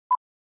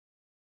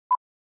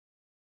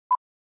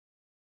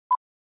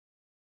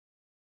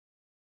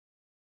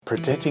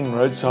Protecting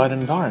roadside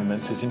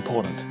environments is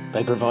important.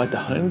 They provide the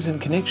homes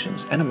and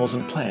connections animals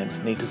and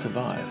plants need to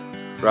survive.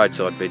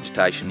 Roadside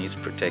vegetation is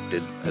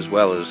protected as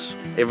well as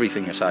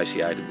everything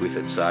associated with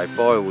it. So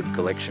firewood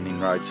collection in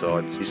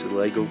roadsides is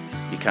illegal.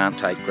 You can't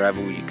take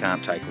gravel, you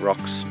can't take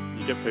rocks.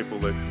 You get people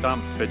that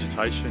dump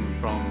vegetation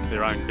from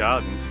their own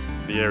gardens.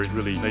 The areas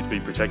really need to be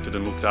protected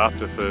and looked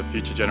after for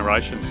future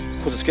generations.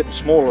 Because it's getting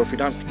smaller, if we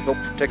don't help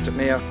protect it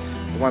now,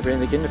 there won't be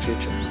anything in the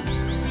future.